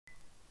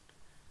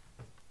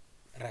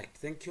Right,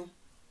 thank you.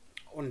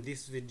 On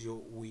this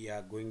video we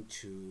are going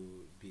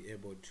to be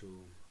able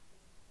to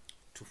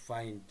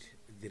find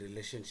the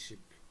relationship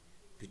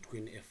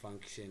between a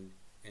function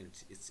and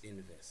its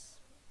inverse.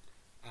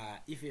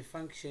 If a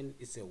function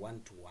is a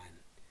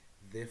one-to-one,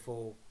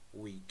 therefore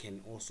we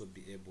can also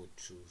be able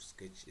to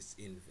sketch its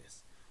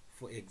inverse.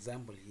 For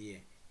example,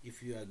 here,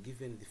 if you are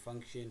given the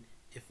function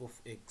f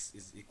of x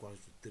is equal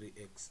to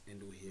 3x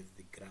and we have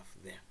the graph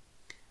there,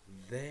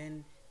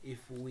 then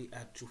if we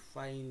are to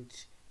find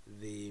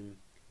the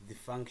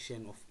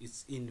function of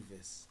its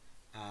inverse,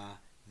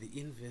 the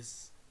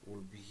inverse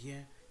will be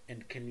here,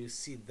 and can you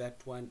see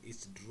that one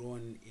is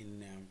drawn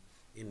in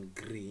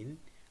green,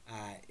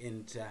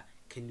 and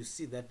can you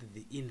see that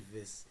the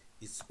inverse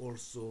is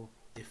also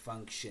a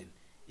function?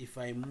 If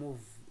I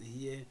move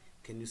here,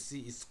 can you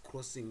see it's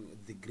crossing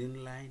the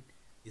green line?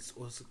 It's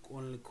also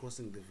only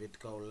crossing the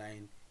vertical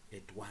line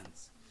at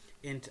once.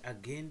 And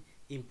again,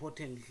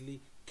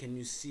 importantly, can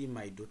you see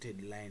my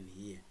dotted line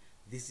here?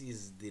 This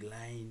is the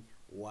line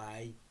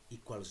y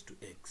equals to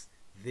x.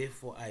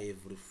 Therefore, I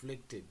have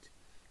reflected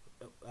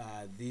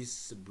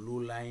this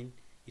blue line.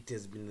 It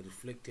has been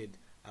reflected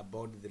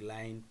about the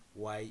line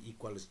y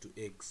equals to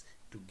x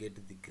to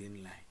get the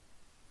green line.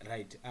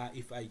 Right.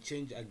 If I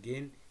change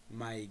again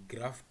my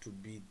graph to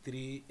be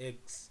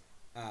 3x,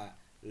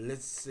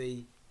 let's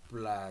say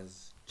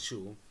plus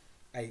 2,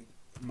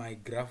 my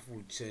graph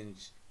will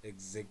change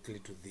exactly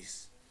to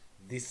this.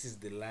 This is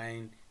the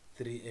line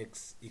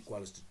 3x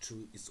equals to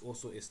 2. It's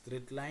also a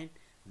straight line.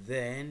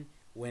 Then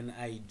when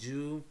I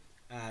do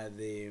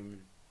the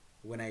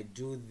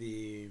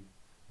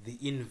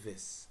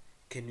inverse,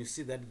 can you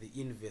see that the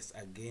inverse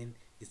again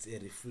is a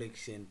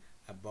reflection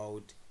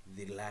about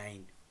the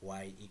line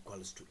y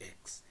equals to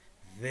x?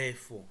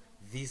 Therefore,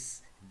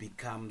 this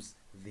becomes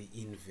the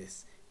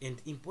inverse. And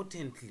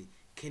importantly,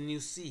 can you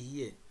see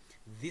here,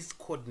 this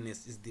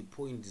coordinates is the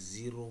point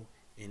 0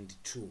 and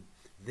 2.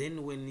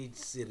 Then when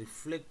it's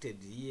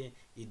reflected here,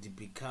 it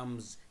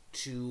becomes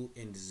 2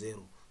 and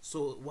 0.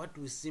 So what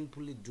we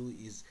simply do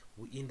is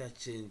we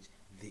interchange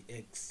the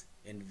x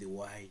and the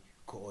y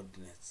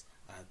coordinates.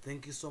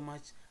 Thank you so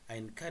much. I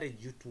encourage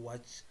you to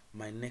watch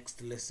my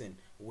next lesson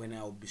when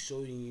I'll be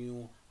showing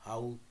you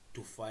how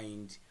to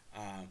find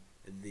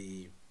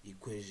the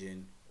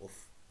equation of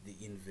the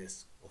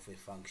inverse of a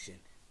function.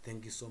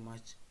 Thank you so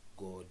much.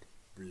 God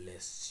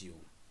bless you.